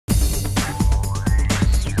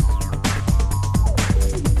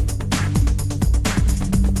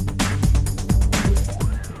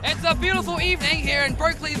evening here in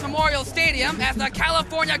Berkeley's Memorial Stadium as the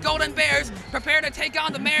California Golden Bears prepare to take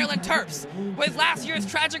on the Maryland Terps. With last year's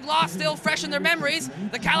tragic loss still fresh in their memories,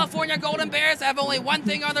 the California Golden Bears have only one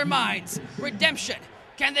thing on their minds: redemption.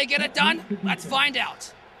 Can they get it done? Let's find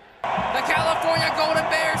out. The California Golden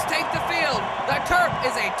Bears take the field. The Terp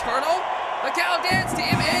is a turtle. The Cal dance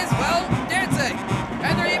team is, well, dancing.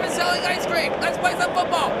 And they're even selling ice cream. Let's play some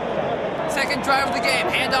football. Second drive of the game,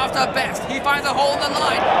 handoff to Best. He finds a hole in the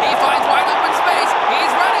line. He finds wide open space. He's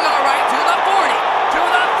running all right to the 40, to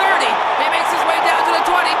the 30. He makes his way down to the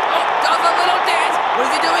 20. Oh, does a little dance. What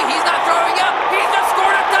is he doing? He's not throwing up. He's just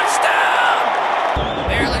scored a touchdown.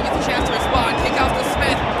 Maryland gets a chance to respond. Kick out to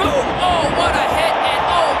Smith. Boom. Oh, what a hit. And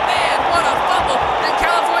oh, man, what a fumble. Did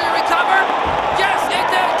California recover? Yes, it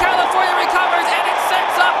did. California recovers, and it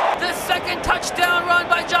sets up the second touchdown run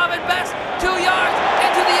by Jamin Best. 2 yards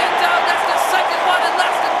into the end zone. That's the second one in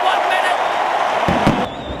less than 1 minute.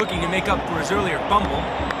 Looking to make up for his earlier fumble,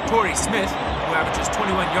 Torrey Smith, who averages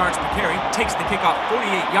 21 yards per carry, takes the kickoff 48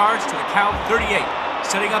 yards to the Cal 38,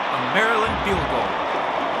 setting up a Maryland field goal.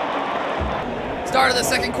 Start of the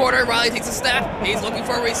second quarter, Riley takes a snap. He's looking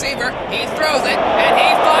for a receiver. He throws it, and he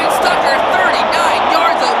finds Tucker 39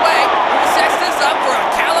 yards away, who sets this up for a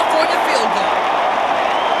California field goal.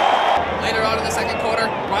 Later on in the second quarter,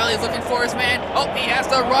 Riley's looking for his man. Oh, he has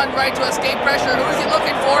to run right to escape pressure. Who is he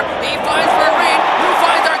looking for? He finds Vereen, who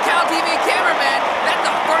finds our CalTV cameraman. That's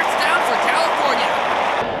a first down for California.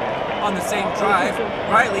 On the same drive,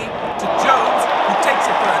 Riley to Jones, who takes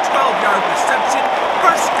it for a 12-yard reception.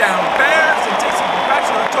 First down Bears, and takes a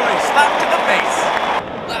congratulatory slap to the face.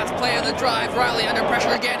 Last play of the drive, Riley under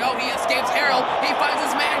pressure again. Oh, he escapes Harrell. He finds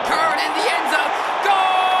his man Curran in the end zone.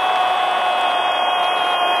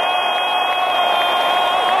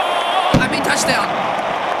 Touchdown.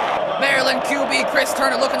 Maryland QB Chris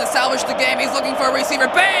Turner looking to salvage the game. He's looking for a receiver.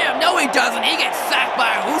 Bam! No, he doesn't. He gets sacked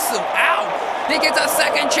by Usu. Ow! He gets a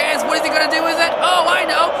second chance. What is he going to do with it? Oh, I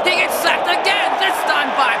know. He gets sacked again. This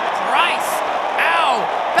time by Price. Ow!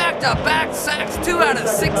 Back-to-back sacks. 2 out of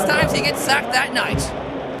 6 times he gets sacked that night.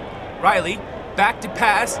 Riley, back to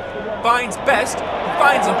pass, finds Best, who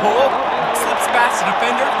finds a hole, slips past the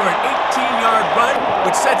defender for an 18-yard run,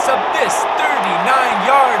 which sets up this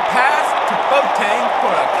 39-yard pass to Boateng for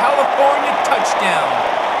a California touchdown,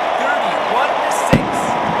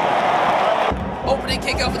 31-6. Opening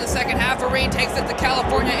kickoff in the second half, Vereen takes it to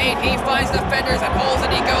California 8. He finds defenders and holes, and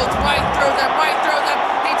he goes right through them,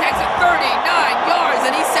 He takes it 39 yards,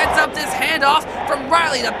 and he sets up this handoff from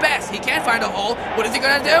Riley to Best. He can't find a hole. What is he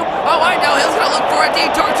going to do? Oh, I know. He's going to look for a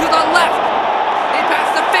detour to the left. He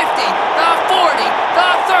passes the 50, the 40, the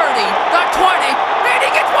 30, the 20, and he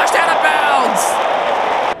gets pushed out of bounds.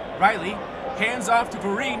 Riley hands off to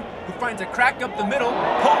Vereen, who finds a crack up the middle,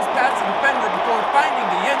 pulls past the defender before finding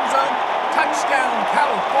the end zone. Touchdown,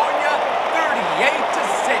 California,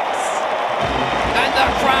 38-6. And the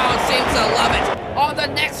crowd seems to love it. On the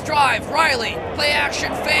next drive, Riley, play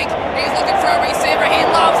action fake. He's looking for a receiver. He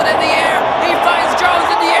lobs it in the air. He finds Jones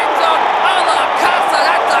in the end zone. A la casa,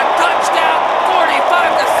 that's a touchdown.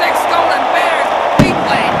 45-6 Golden Bears. We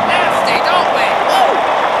play nasty, don't we? Woo!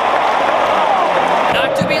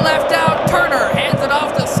 Not to be left out, Turner hands it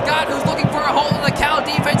off to Scott, who's looking for a hole in the Cal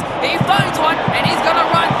defense. He finds one, and he's going to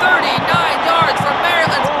run 39 yards for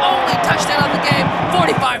Maryland's only touchdown of the game,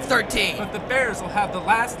 45-13. But the Bears will have the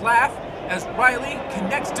last laugh as Riley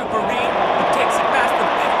connects to Vereen, who takes it past the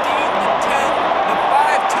 15, the 10, the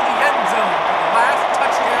 5 to the end zone for the last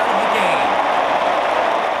touchdown of the game.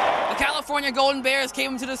 The California Golden Bears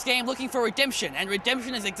came into this game looking for redemption, and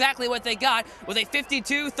redemption is exactly what they got with a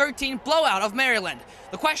 52-13 blowout of Maryland.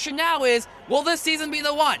 The question now is, will this season be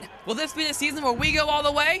the one? Will this be the season where we go all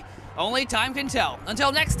the way? Only time can tell.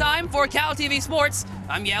 Until next time, for CalTV Sports,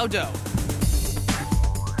 I'm Yao Do.